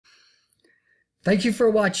Thank you for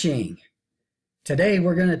watching. Today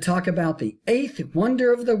we're going to talk about the eighth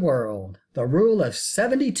wonder of the world, the rule of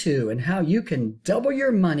 72, and how you can double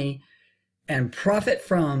your money and profit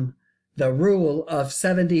from the rule of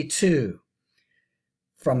 72.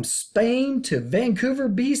 From Spain to Vancouver,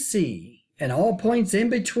 BC, and all points in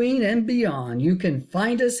between and beyond, you can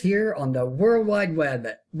find us here on the World Wide Web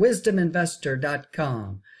at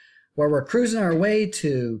thewisdominvestor.com, where we're cruising our way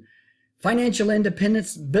to financial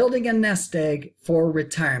independence, building a nest egg for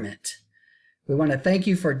retirement. We want to thank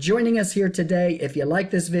you for joining us here today. If you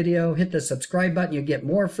like this video, hit the subscribe button. You get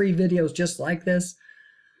more free videos just like this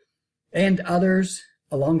and others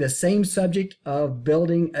along the same subject of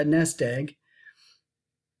building a nest egg.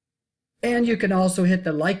 And you can also hit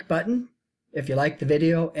the like button if you like the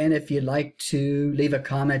video, and if you'd like to leave a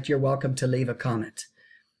comment, you're welcome to leave a comment.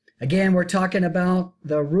 Again, we're talking about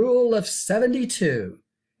the rule of 72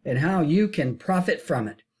 and how you can profit from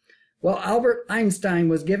it. Well, Albert Einstein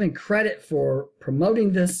was given credit for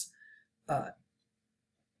promoting this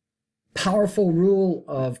powerful rule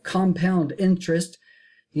of compound interest.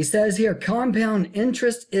 He says here, compound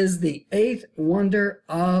interest is the eighth wonder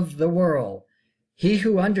of the world. He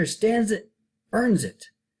who understands it earns it.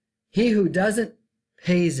 He who doesn't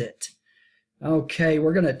pays it. Okay,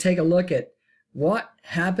 we're going to take a look at what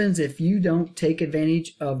happens if you don't take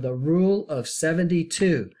advantage of the rule of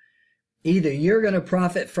 72. Either you're going to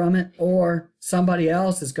profit from it or somebody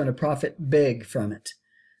else is going to profit big from it.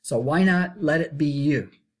 So why not let it be you?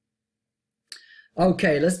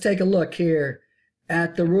 Okay, let's take a look here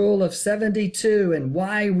at the rule of 72 and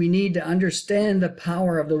why we need to understand the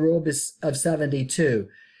power of the rule of 72.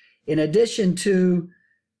 In addition to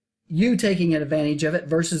you taking advantage of it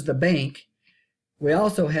versus the bank, we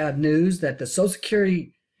also have news that the Social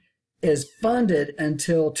Security is funded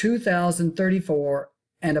until 2034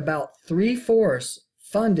 and about 3/4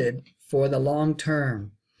 funded for the long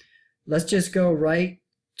term. Let's just go right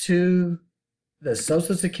to the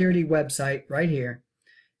Social Security website right here.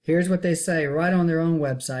 Here's what they say right on their own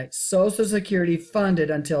website. Social Security funded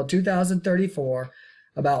until 2034,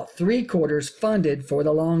 about 3/4 funded for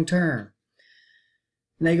the long term.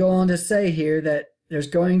 And they go on to say here that there's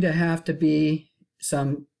going to have to be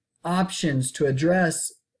some options to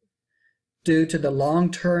address due to the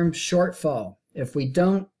long-term shortfall. If we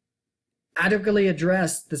don't adequately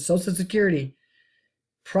address the Social Security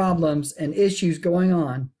problems and issues going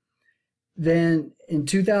on, then in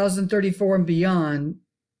 2034 and beyond,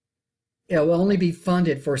 it will only be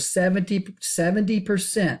funded for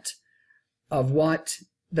 70% of what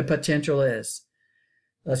the potential is.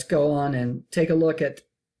 Let's go on and take a look at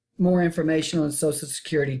more information on Social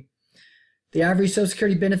Security. The average Social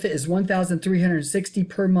Security benefit is $1,360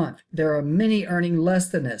 per month. There are many earning less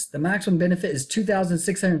than this. The maximum benefit is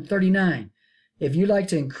 $2,639. If you'd like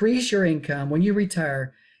to increase your income when you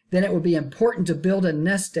retire, then it would be important to build a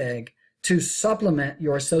nest egg to supplement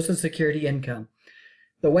your Social Security income.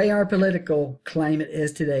 The way our political climate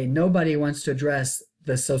is today, nobody wants to address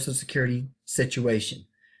the Social Security situation.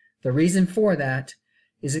 The reason for that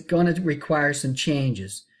is it's going to require some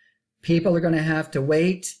changes. People are going to have to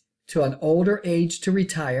wait to an older age to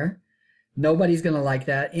retire. Nobody's going to like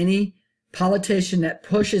that. Any politician that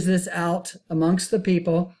pushes this out amongst the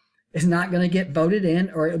people is not going to get voted in,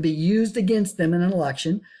 or it will be used against them in an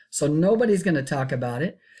election. So nobody's going to talk about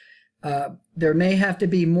it. There may have to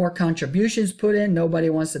be more contributions put in. Nobody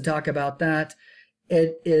wants to talk about that.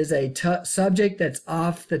 It is a subject that's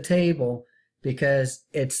off the table because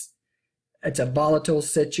it's a volatile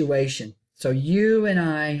situation. So you and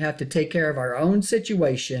I have to take care of our own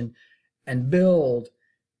situation and build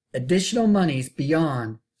additional monies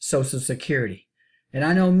beyond Social Security. And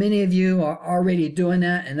I know many of you are already doing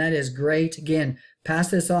that, and that is great. Again, pass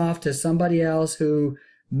this off to somebody else who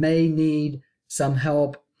may need some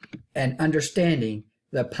help and understanding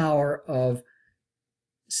the power of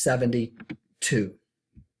 72,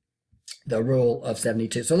 the rule of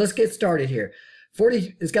 72. So let's get started here.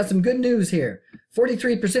 It's got some good news here.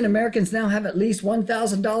 43% of Americans now have at least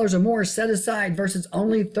 $1,000 or more set aside versus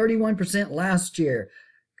only 31% last year.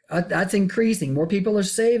 That's increasing. More people are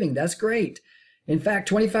saving. That's great. In fact,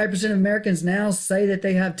 25% of Americans now say that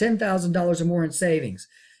they have $10,000 or more in savings,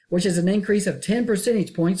 which is an increase of 10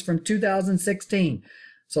 percentage points from 2016.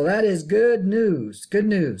 So that is good news. Good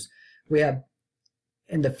news. We have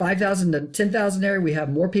in the 5,000 to 10,000 area, we have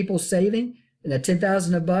more people saving. In the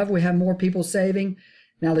 10,000 above, we have more people saving.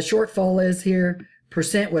 Now the shortfall is here,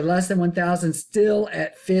 percent with less than 1,000 still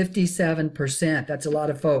at 57%. That's a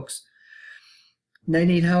lot of folks. They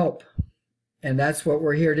need help. And that's what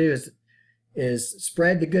we're here to do is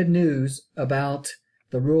spread the good news about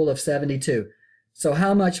the rule of 72. So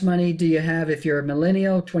how much money do you have if you're a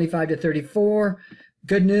millennial, 25 to 34?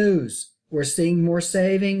 Good news. We're seeing more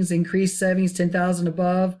savings, increased savings, 10,000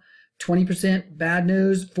 above, 20%. Bad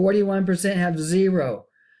news, 41% have zero.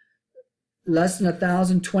 Less than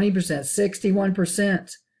 1,000, 20%.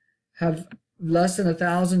 61% have less than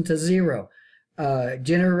 1,000 to zero.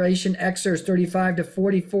 Generation Xers, 35 to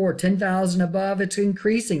 44, 10,000 above, it's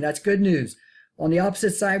increasing. That's good news. On the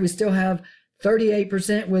opposite side, we still have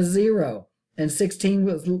 38% with zero and 16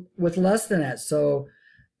 with less than that. So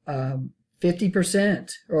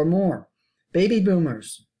 50% or more. Baby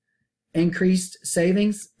boomers, increased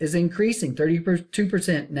savings is increasing,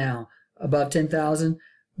 32% now above 10,000.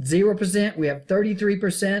 0%, we have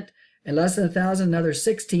 33%, and less than 1,000, another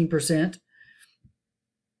 16%.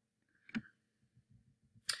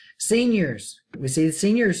 Seniors, we see the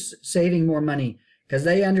seniors saving more money because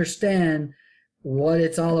they understand what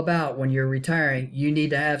it's all about. When you're retiring, you need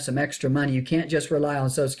to have some extra money. You can't just rely on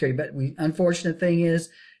Social Security. But unfortunate thing is,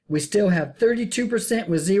 we still have 32%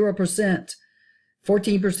 with 0%,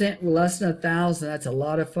 14% with less than 1,000. That's a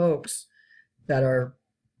lot of folks that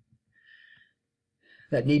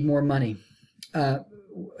need more money.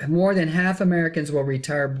 More than half Americans will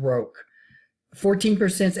retire broke.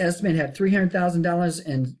 14% estimate have $300,000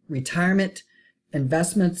 in retirement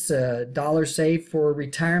investments, dollars saved for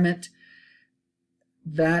retirement.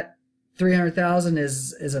 That 300,000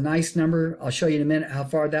 is a nice number. I'll show you in a minute how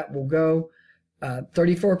far that will go.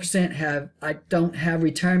 34% don't have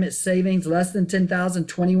retirement savings. Less than 10,000,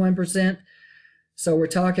 21%. So we're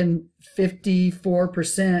talking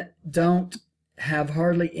 54% don't have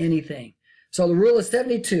hardly anything. So the rule of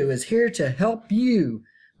 72 is here to help you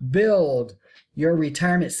build your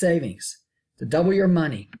retirement savings, to double your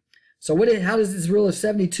money. So how does this rule of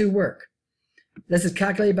 72 work? This is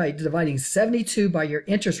calculated by dividing 72 by your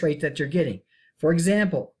interest rate that you're getting. For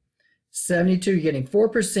example, 72, you're getting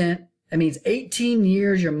 4%. That means 18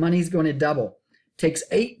 years your money's going to double. It takes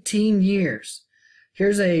 18 years.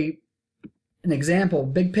 Here's an example,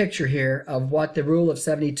 big picture here of what the rule of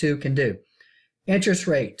 72 can do. Interest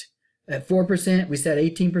rate at 4%, we said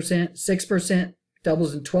 18%, 6%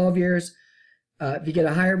 doubles in 12 years. If you get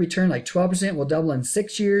a higher return, like 12%, will double in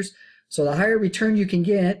 6 years. So the higher return you can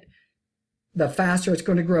get, the faster it's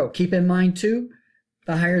going to grow. Keep in mind, too,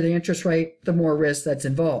 the higher the interest rate, the more risk that's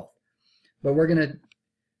involved. But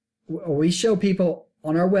we show people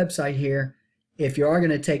on our website here, if you are going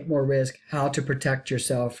to take more risk, how to protect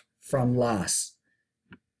yourself from loss.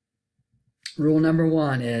 Rule number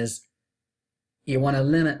 1 is you want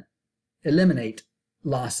to eliminate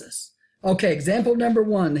losses. Okay, example number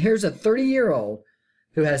 1. Here's a 30-year-old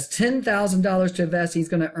who has $10,000 to invest.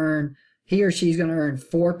 He or she's going to earn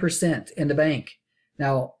 4% in the bank.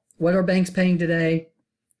 Now, what are banks paying today?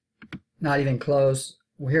 Not even close.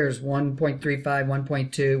 Well, here's 1.35,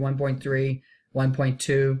 1.2, 1.3,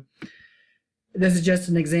 1.2. This is just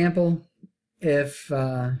an example. If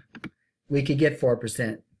we could get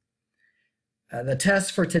 4%. The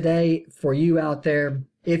test for today, for you out there,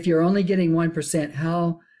 if you're only getting 1%,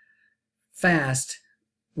 how fast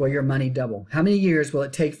will your money double? How many years will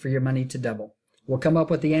it take for your money to double? We'll come up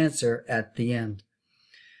with the answer at the end.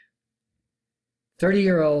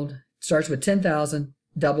 30-year-old starts with 10,000,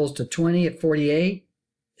 doubles to 20 at 48,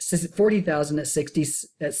 40,000 at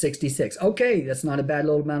 66. Okay, that's not a bad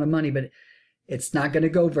little amount of money, but it's not going to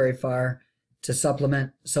go very far to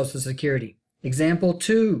supplement Social Security. Example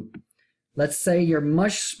 2. Let's say you're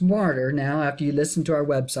much smarter now after you listen to our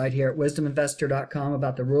website here at wisdominvestor.com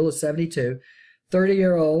about the rule of 72.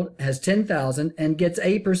 30-year-old has 10,000 and gets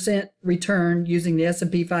 8% return using the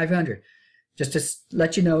S&P 500. Just to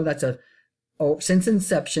let you know, since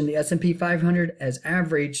inception, the S&P 500 has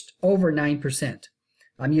averaged over 9%.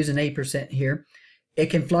 I'm using 8% here. It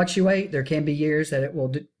can fluctuate. There can be years that it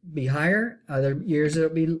will be higher, other years it will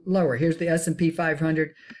be lower. Here's the S&P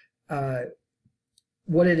 500.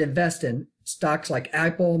 What it invests in, stocks like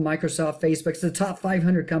Apple, Microsoft, Facebook. It's the top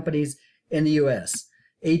 500 companies in the U.S.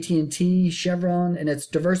 AT&T, Chevron, and it's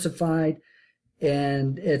diversified,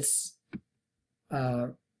 and it's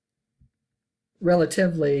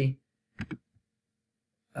relatively,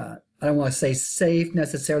 I don't want to say safe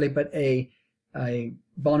necessarily, but a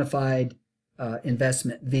bona fide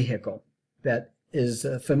investment vehicle that is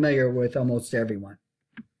familiar with almost everyone.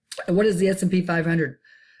 And what is the S&P 500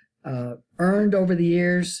 earned over the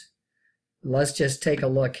years? Let's just take a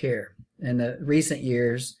look here. In the recent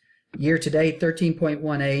years, year to date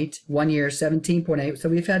 13.18, 1 year 17.8. So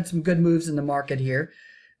we've had some good moves in the market here.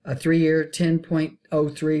 A 3-year 10.03,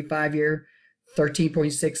 5-year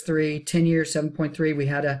 13.63, 10-year 7.3. We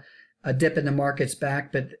had a dip in the markets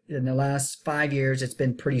back, but in the last 5 years it's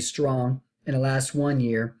been pretty strong. in the last 1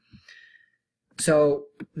 year. So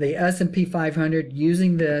the S&P 500,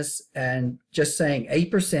 using this and just saying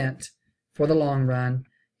 8% for the long run,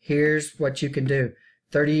 here's what you can do.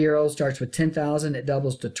 30-year-old starts with 10,000, it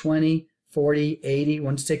doubles to 20, 40, 80,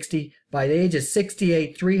 160. By the age of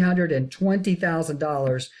 68,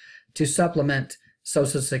 $320,000 to supplement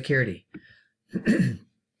Social Security.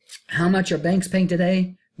 How much are banks paying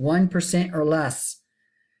today? 1% or less.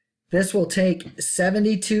 This will take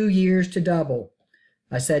 72 years to double.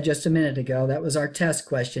 I said just a minute ago, that was our test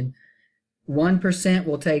question. 1%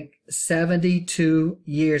 will take 72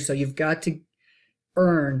 years, so you've got to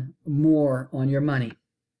earn more on your money.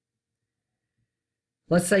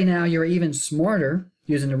 Let's say now you're even smarter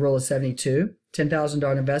using the rule of 72,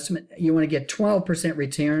 $10,000 investment. You want to get 12%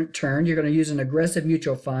 return. You're going to use an aggressive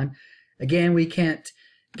mutual fund. Again, we can't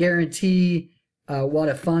guarantee what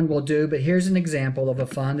a fund will do, but here's an example of a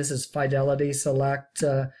fund. This is Fidelity Select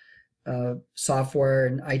Software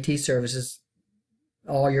and IT Services.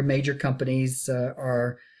 All your major companies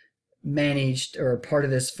are managed or part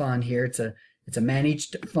of this fund here. It's a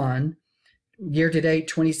managed fund. Year to date,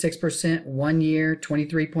 26%, 1 year,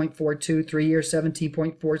 23.42, 3 year,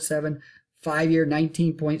 17.47, 5 year,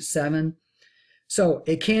 19.7. So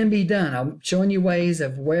it can be done. I'm showing you ways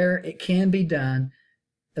of where it can be done.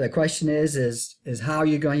 The question is how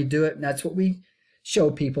you're going to do it. And that's what we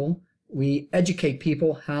show people. We educate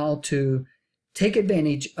people how to take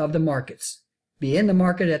advantage of the markets, be in the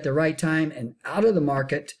market at the right time and out of the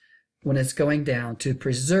market when it's going down to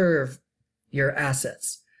preserve your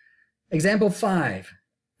assets. Example 5,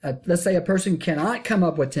 let's say a person cannot come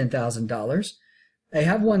up with $10,000. They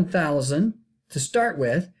have $1,000 to start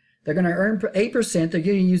with. They're going to earn 8%. They're going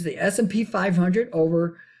to use the S&P 500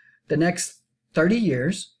 over the next 30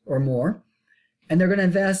 years or more. And they're going to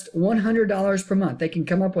invest $100 per month. They can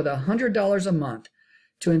come up with $100 a month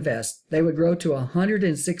to invest. They would grow to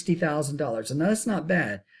 $160,000. And that's not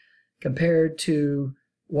bad compared to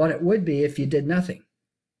what it would be if you did nothing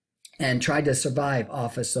and tried to survive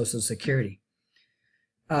off of Social Security.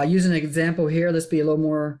 Using an example here, let's be a little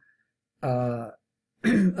more, well,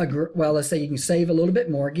 let's say you can save a little bit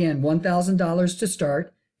more. Again, $1,000 to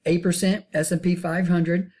start, 8% S&P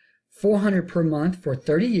 500, $400 per month for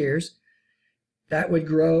 30 years. That would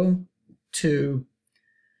grow to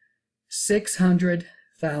 $600,000.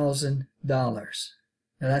 Now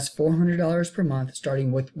that's $400 per month,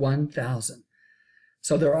 starting with $1,000.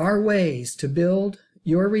 So there are ways to build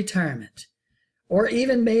your retirement, or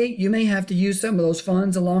even you may have to use some of those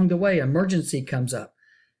funds along the way. Emergency comes up.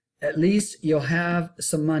 At least you'll have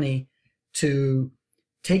some money to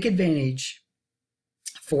take advantage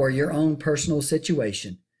for your own personal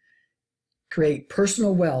situation. Create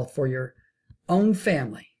personal wealth for your own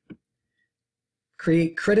family.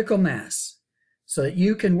 Create critical mass so that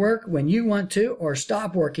you can work when you want to or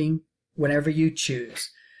stop working whenever you choose.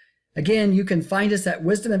 Again, you can find us at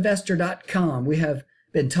wisdominvestor.com. We have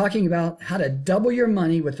been talking about how to double your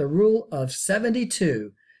money with the rule of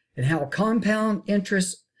 72 and how compound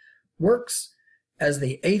interest works as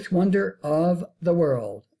the 8th wonder of the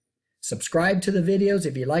world. Subscribe to the videos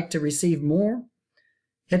if you'd like to receive more.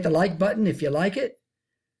 Hit the like button if you like it.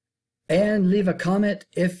 And leave a comment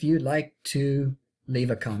if you'd like to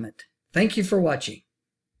leave a comment. Thank you for watching.